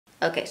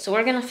Okay, so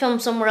we're gonna film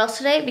somewhere else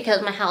today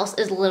because my house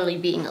is literally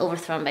being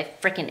overthrown by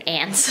freaking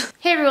ants.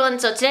 Hey everyone,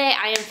 so today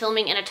I am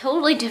filming in a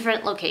totally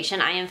different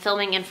location. I am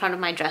filming in front of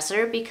my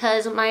dresser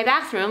because my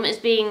bathroom is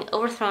being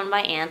overthrown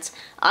by ants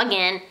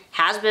again.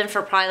 Has been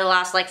for probably the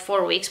last like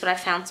 4 weeks, but I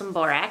found some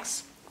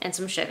borax and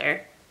some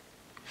sugar.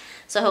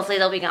 So hopefully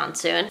they'll be gone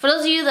soon. For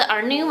those of you that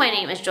are new, my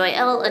name is Joy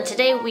L, and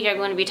today we are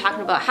going to be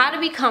talking about how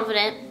to be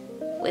confident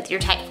with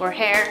your type 4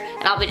 hair,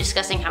 and I'll be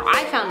discussing how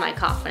I found my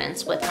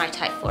confidence with my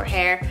type 4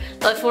 hair.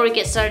 But before we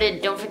get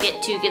started, don't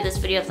forget to give this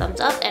video a thumbs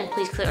up and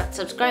please click that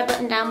subscribe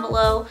button down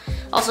below.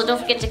 Also,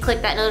 don't forget to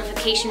click that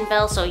notification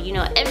bell so you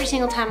know every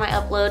single time I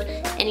upload.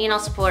 Any and all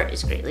support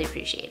is greatly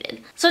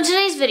appreciated. So in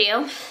today's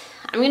video,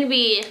 I'm gonna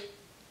be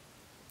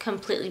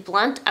completely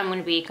blunt. I'm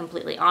gonna be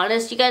completely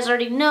honest. You guys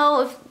already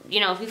know,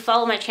 if you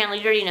follow my channel,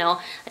 you already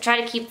know I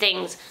try to keep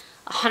things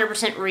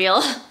 100%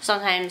 real,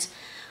 sometimes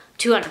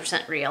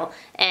 200% real,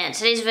 and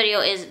today's video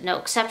is no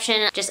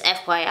exception. Just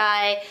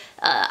FYI,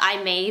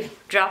 I may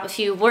drop a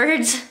few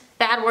words,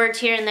 bad words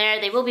here and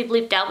there. They will be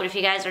bleeped out, but if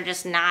you guys are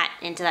just not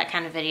into that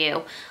kind of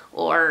video,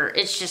 or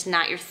it's just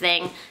not your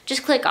thing,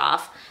 just click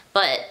off.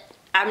 But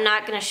I'm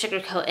not gonna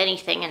sugarcoat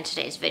anything in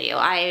today's video.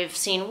 I've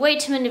seen way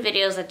too many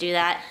videos that do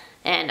that,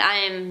 and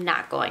I'm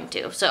not going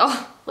to. So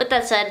with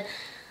that said,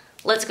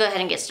 let's go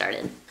ahead and get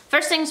started.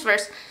 First things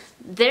first,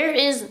 there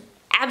is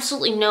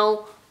absolutely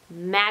no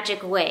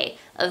magic way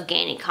of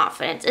gaining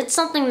confidence. It's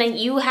something that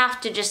you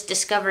have to just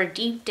discover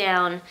deep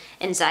down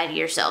inside of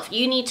yourself.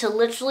 You need to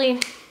literally,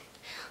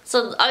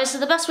 so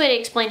obviously the best way to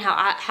explain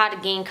how to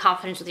gain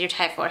confidence with your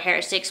type 4 hair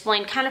is to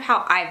explain kind of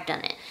how I've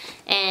done it.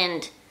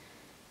 And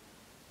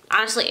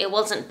honestly, it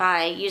wasn't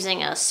by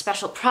using a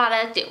special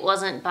product, it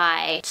wasn't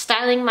by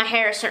styling my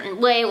hair a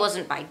certain way, it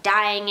wasn't by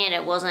dyeing it,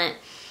 it wasn't,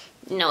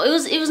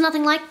 it was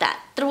nothing like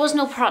that. There was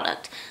no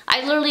product.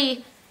 I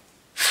literally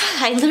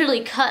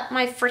cut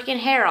my freaking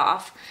hair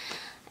off,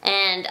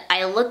 and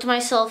I looked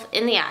myself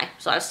in the eye.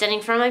 So I was standing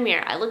in front of my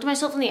mirror. I looked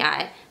myself in the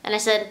eye, and I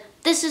said,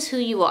 this is who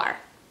you are.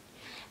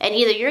 And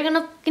either you're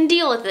gonna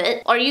deal with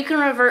it, or you can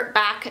revert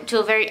back to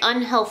a very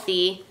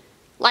unhealthy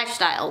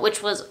lifestyle,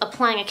 which was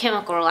applying a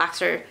chemical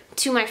relaxer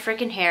to my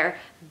freaking hair,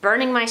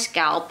 burning my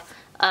scalp,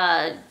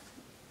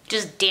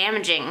 just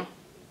damaging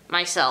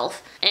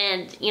myself.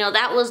 And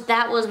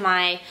that was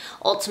my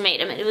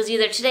ultimatum. It was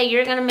either today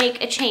you're gonna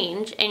make a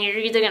change and you're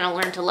either gonna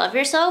learn to love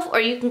yourself, or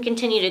you can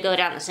continue to go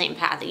down the same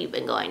path that you've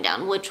been going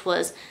down, which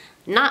was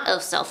not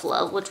of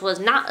self-love, which was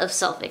not of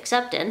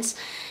self-acceptance.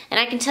 And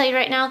I can tell you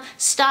right now,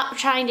 stop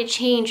trying to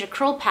change your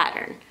curl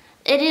pattern.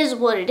 It is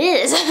what it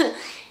is.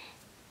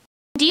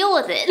 Deal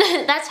with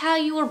it. That's how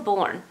you were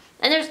born,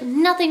 and there's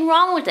nothing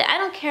wrong with it. I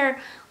don't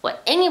care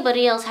what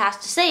anybody else has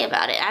to say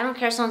about it. I don't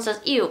care if someone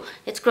says, ew,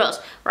 it's gross,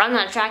 or I'm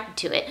not attracted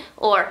to it,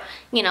 or,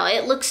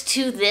 it looks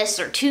too this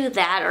or too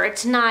that, or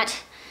it's not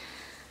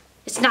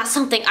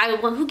something I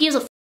would want. Who gives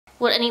a f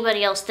what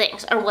anybody else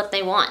thinks or what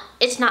they want?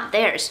 It's not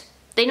theirs.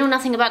 They know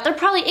nothing about it. They're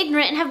probably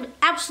ignorant and have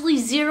absolutely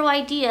zero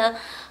idea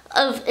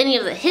of any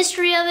of the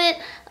history of it,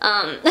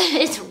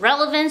 its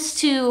relevance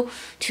to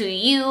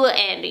you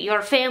and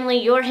your family,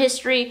 your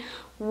history,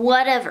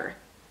 whatever.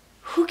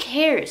 Who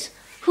cares?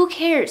 Who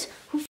cares?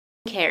 Who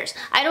cares?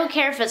 I don't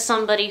care if it's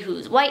somebody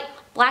who's white,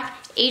 black,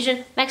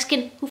 Asian,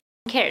 Mexican. Who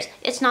cares?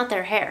 It's not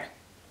their hair.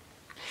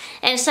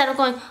 And instead of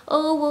going,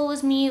 oh, woe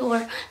is me,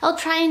 or I'll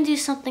try and do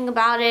something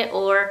about it,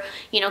 or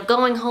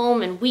going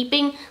home and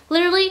weeping,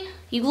 literally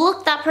you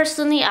look that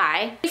person in the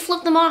eye, you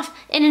flip them off,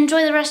 and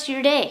enjoy the rest of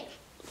your day.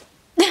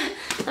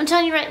 I'm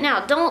telling you right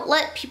now, don't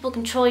let people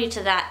control you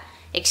to that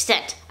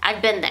extent.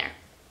 I've been there.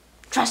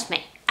 Trust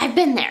me, I've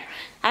been there.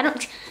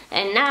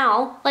 And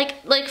now,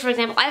 like for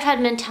example, I've had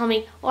men tell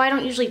me, oh, I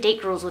don't usually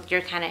date girls with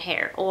your kind of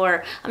hair,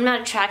 or I'm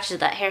not attracted to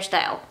that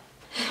hairstyle.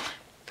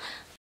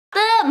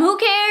 Them, who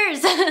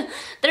cares?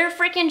 They're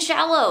freaking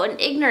shallow and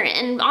ignorant,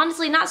 and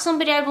honestly not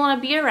somebody I'd want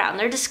to be around.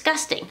 They're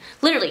disgusting.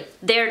 Literally,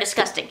 they're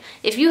disgusting.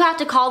 If you have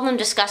to call them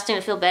disgusting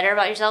to feel better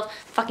about yourself,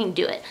 fucking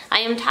do it. I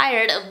am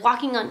tired of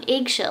walking on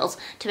eggshells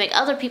to make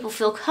other people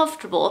feel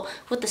comfortable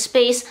with the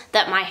space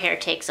that my hair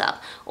takes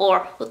up,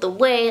 or with the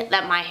way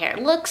that my hair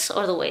looks,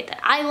 or the way that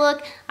I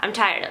look. I'm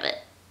tired of it,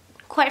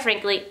 quite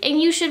frankly,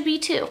 and you should be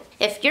too.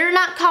 If you're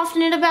not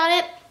confident about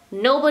it,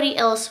 nobody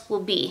else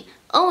will be.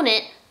 Own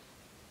it,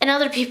 and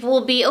other people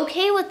will be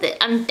okay with it.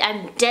 I'm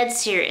dead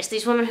serious.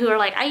 These women who are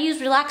like, I use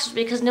relaxers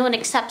because no one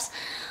accepts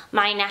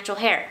my natural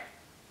hair.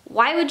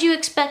 Why would you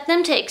expect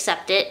them to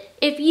accept it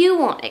if you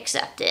won't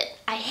accept it?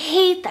 I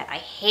hate that. I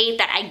hate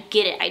that. I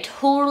get it. I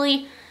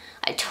totally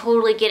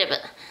get it.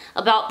 But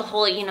about the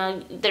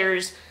whole,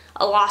 there's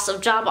a loss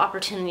of job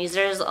opportunities.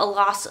 There's a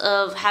loss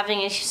of having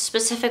a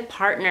specific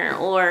partner,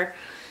 or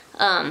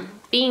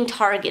being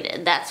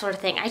targeted, that sort of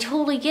thing. I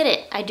totally get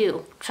it. I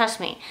do. Trust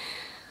me.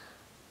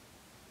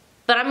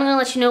 But I'm gonna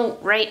let you know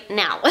right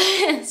now,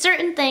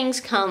 certain things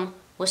come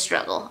with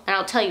struggle. And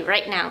I'll tell you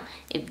right now,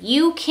 if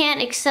you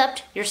can't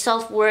accept your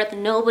self-worth,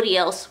 nobody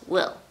else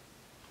will.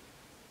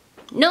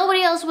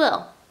 Nobody else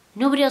will.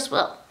 Nobody else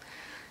will.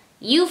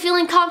 You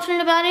feeling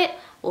confident about it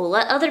will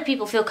let other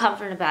people feel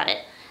confident about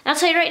it. And I'll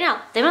tell you right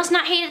now, they must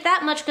not hate it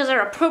that much because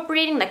they're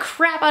appropriating the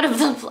crap out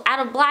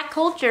of black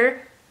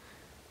culture.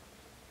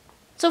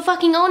 So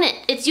fucking own it.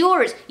 It's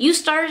yours. You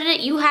started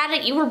it, you had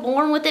it, you were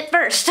born with it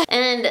first.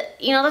 And,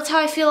 you know, that's how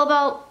I feel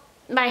about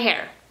my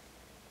hair.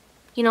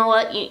 You know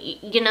what?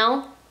 You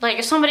know? Like,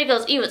 if somebody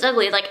goes, ew, it's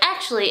ugly, like,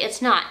 actually,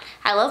 it's not.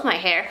 I love my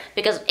hair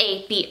because of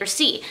A, B, or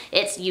C.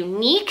 It's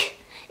unique.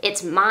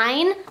 It's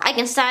mine. I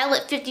can style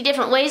it 50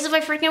 different ways if I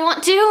freaking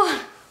want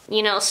to.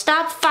 You know,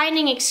 stop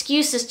finding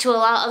excuses to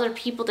allow other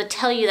people to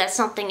tell you that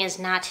something is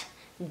not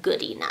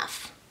good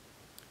enough.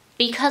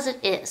 Because it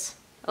is,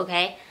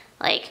 okay?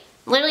 Like,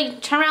 literally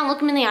turn around, look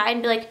them in the eye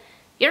and be like,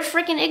 you're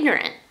freaking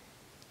ignorant.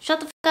 Shut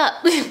the fuck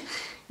up.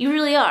 You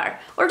really are.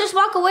 Or just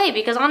walk away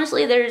because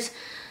honestly,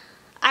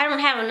 I don't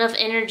have enough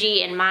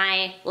energy in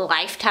my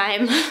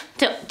lifetime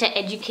to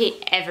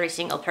educate every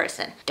single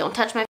person. Don't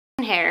touch my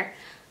hair.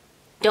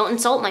 Don't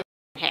insult my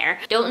hair.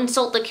 Don't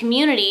insult the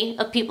community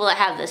of people that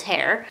have this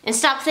hair. And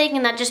stop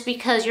thinking that just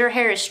because your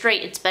hair is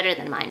straight, it's better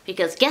than mine.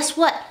 Because guess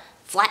what?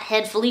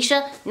 Flathead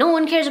Felicia, no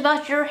one cares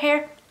about your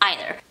hair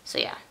either. So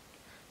yeah,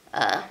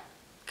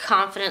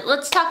 confident.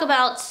 Let's talk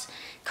about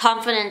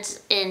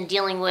confidence in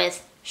dealing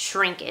with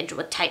shrinkage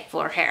with type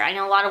 4 hair. I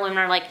know a lot of women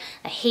are like,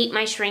 I hate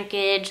my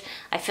shrinkage,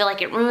 I feel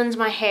like it ruins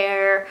my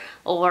hair,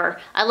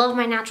 or I love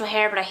my natural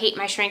hair but I hate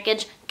my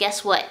shrinkage.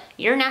 Guess what?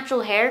 Your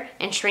natural hair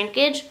and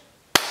shrinkage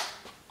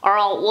are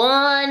all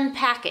one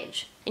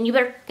package and you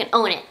better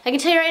own it. I can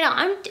tell you right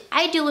now,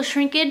 I deal with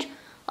shrinkage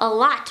a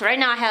lot. Right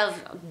now I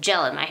have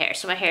gel in my hair,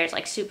 so my hair is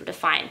like super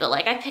defined, but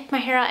like I picked my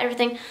hair out,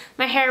 everything.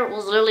 My hair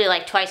was literally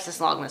like twice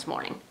this long this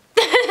morning.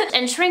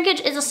 And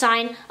shrinkage is a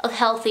sign of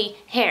healthy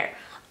hair.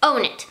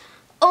 Own it.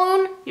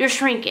 Own your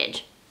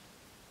shrinkage.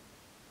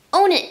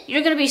 Own it.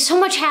 You're gonna be so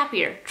much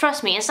happier.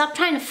 Trust me. And stop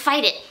trying to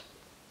fight it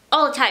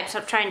all the time.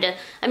 Stop trying to,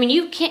 I mean,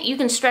 you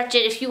can stretch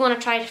it if you want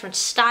to try a different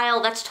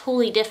style. That's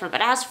totally different.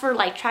 But as for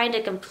like trying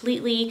to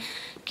completely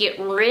get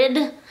rid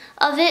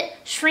of it,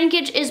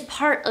 shrinkage is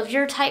part of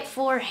your type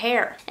 4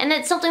 hair. And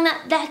it's something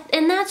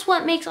and that's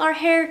what makes our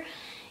hair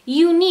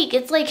unique.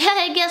 It's like,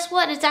 hey, guess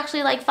what? It's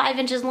actually like 5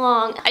 inches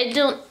long.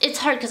 It's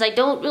hard because I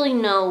don't really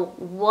know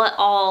what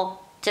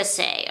all to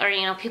say, or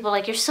you know, people are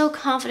like, you're so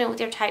confident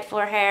with your type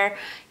 4 hair,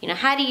 you know,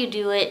 how do you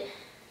do it?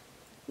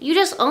 You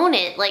just own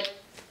it. Like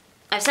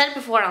I've said it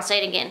before and I'll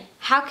say it again,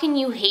 how can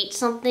you hate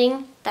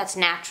something that's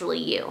naturally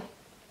you?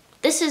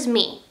 This is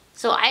me.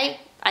 So I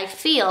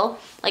feel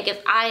like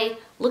if I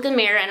look in the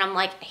mirror and I'm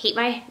like, I hate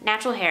my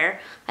natural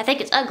hair, I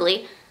think it's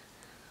ugly,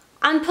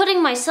 I'm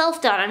putting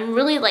myself down. I'm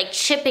really like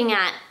chipping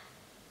at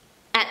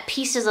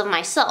pieces of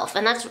myself,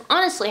 and that's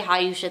honestly how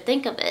you should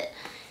think of it.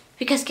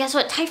 Because guess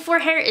what? Type 4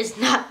 hair is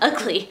not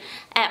ugly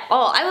at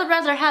all. I would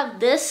rather have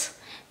this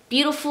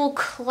beautiful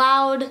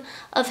cloud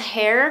of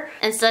hair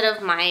instead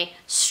of my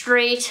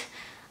straight,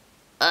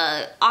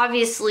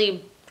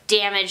 obviously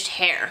damaged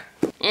hair.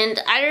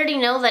 And I already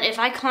know that if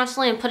I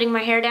constantly am putting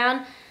my hair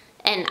down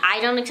and I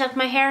don't accept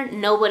my hair,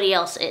 nobody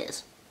else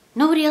is.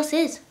 Nobody else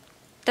is.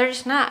 They're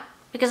just not.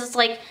 Because it's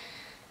like,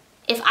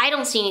 if I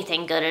don't see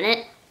anything good in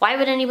it, why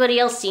would anybody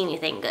else see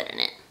anything good in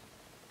it?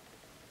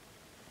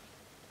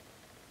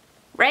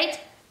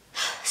 Right?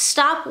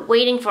 Stop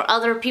waiting for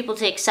other people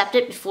to accept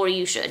it before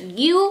you should.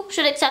 You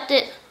should accept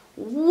it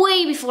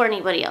way before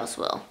anybody else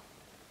will.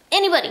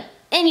 Anybody,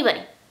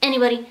 anybody,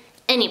 anybody,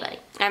 anybody.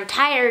 I'm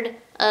tired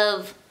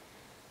of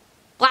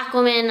black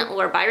women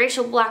or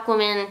biracial black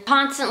women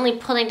constantly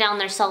putting down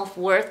their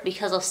self-worth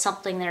because of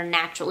something they're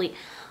naturally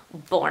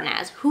born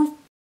as. Who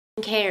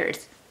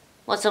cares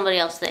what somebody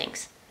else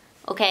thinks?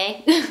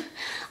 Okay?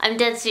 I'm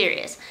dead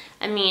serious.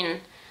 I mean,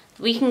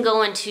 we can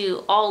go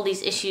into all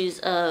these issues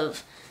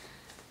of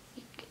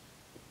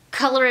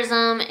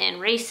colorism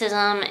and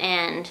racism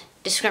and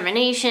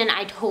discrimination.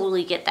 I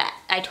totally get that.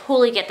 I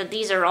totally get that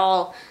these are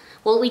all,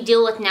 what we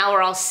deal with now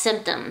are all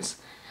symptoms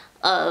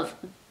of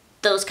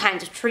those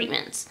kinds of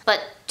treatments.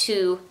 But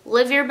to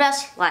live your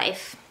best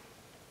life,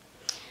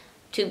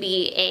 to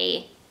be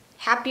a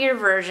happier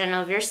version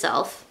of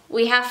yourself,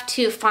 we have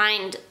to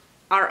find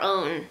our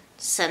own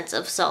sense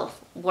of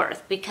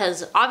self-worth,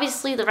 because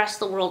obviously the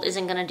rest of the world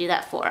isn't going to do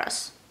that for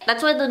us.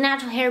 That's why the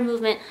natural hair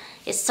movement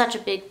is such a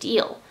big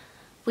deal.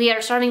 We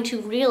are starting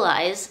to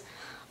realize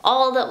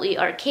all that we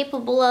are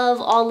capable of,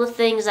 all the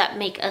things that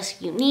make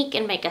us unique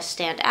and make us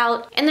stand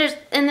out. And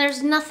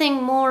there's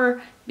nothing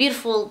more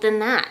beautiful than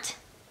that.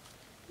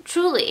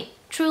 Truly,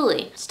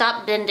 truly.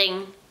 Stop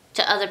bending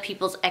to other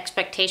people's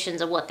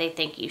expectations of what they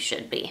think you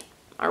should be,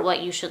 or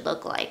what you should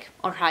look like,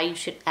 or how you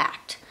should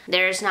act.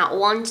 There is not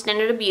one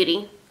standard of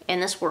beauty in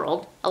this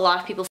world. A lot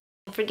of people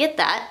forget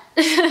that,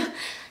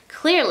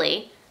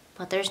 clearly,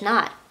 but there's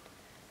not.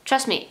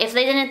 Trust me, if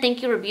they didn't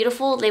think you were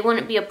beautiful, they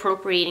wouldn't be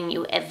appropriating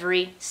you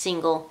every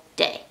single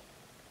day.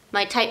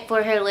 My type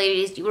 4 hair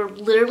ladies, you were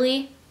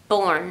literally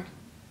born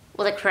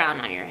with a crown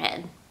on your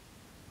head.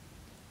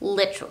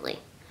 Literally.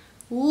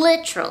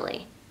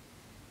 Literally.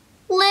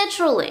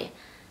 Literally.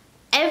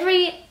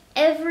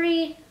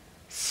 Every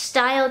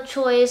style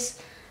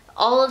choice,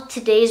 all of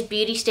today's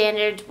beauty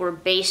standards were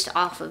based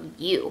off of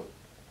you.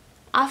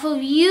 off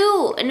of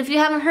you. And if you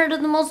haven't heard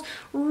of the most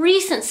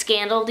recent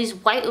scandal of these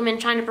white women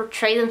trying to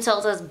portray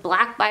themselves as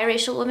black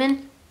biracial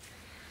women,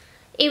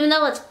 even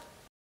though it's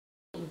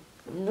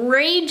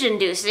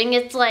rage-inducing,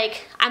 it's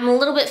like, I'm a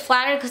little bit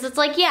flattered because it's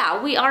like,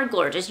 yeah, we are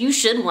gorgeous. You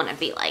should want to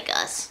be like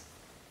us.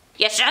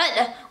 You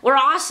should. We're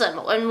awesome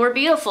and we're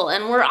beautiful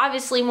and we're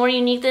obviously more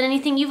unique than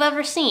anything you've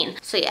ever seen.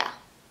 So yeah,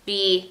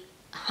 be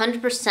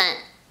 100%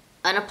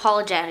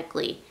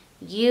 unapologetically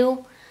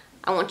you.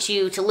 I want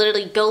you to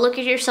literally go look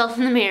at yourself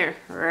in the mirror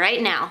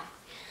right now.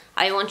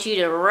 I want you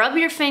to rub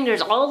your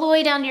fingers all the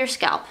way down to your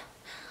scalp,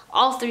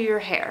 all through your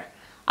hair.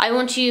 I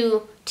want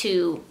you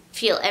to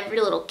feel every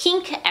little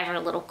kink, every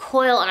little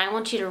coil, and I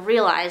want you to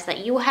realize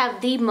that you have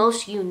the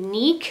most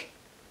unique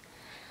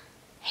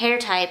hair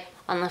type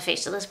on the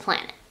face of this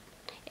planet.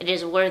 It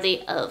is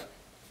worthy of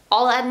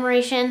all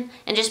admiration,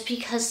 and just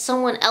because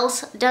someone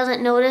else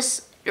doesn't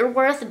notice your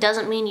worth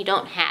doesn't mean you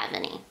don't have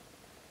any.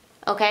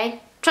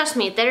 Okay? Trust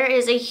me, there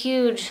is a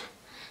huge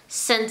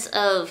sense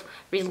of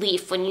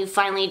relief when you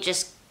finally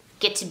just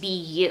get to be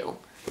you.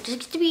 Just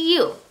get to be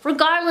you,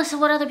 regardless of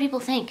what other people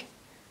think.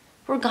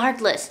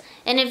 Regardless.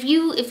 And if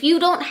you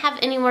don't have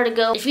anywhere to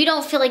go, if you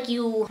don't feel like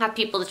you have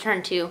people to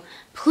turn to,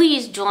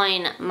 please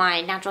join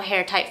my Natural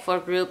Hair Type 4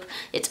 group.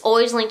 It's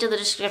always linked in the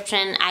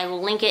description. I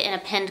will link it in a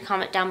pinned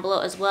comment down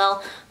below as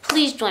well.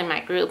 Please join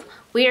my group.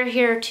 We are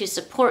here to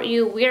support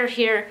you. We are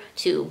here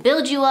to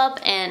build you up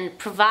and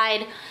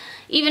provide.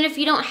 Even if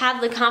you don't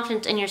have the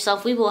confidence in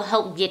yourself, we will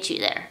help get you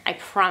there. I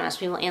promise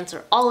we will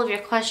answer all of your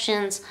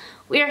questions.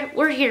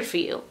 We're here for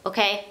you,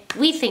 okay?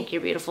 We think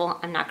you're beautiful.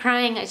 I'm not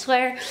crying, I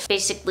swear.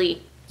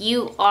 Basically,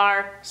 you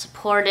are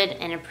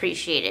supported and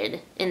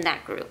appreciated in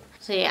that group.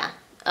 So yeah,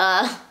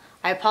 I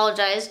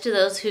apologize to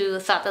those who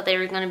thought that they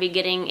were gonna be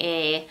getting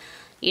a,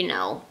 you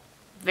know,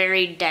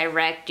 very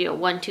direct,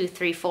 1, 2,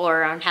 3,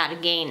 4 on how to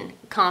gain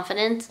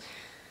confidence.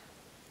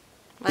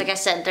 Like I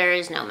said, there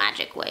is no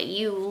magic way.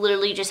 You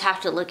literally just have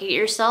to look at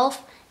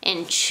yourself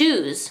and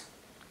choose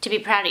to be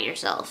proud of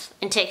yourself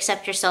and to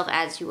accept yourself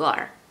as you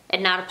are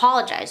and not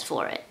apologize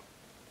for it.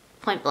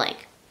 Point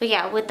blank. But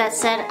yeah, with that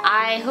said,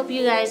 I hope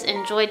you guys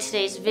enjoyed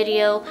today's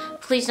video.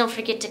 Please don't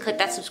forget to click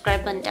that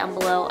subscribe button down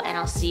below, and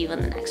I'll see you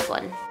in the next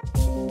one.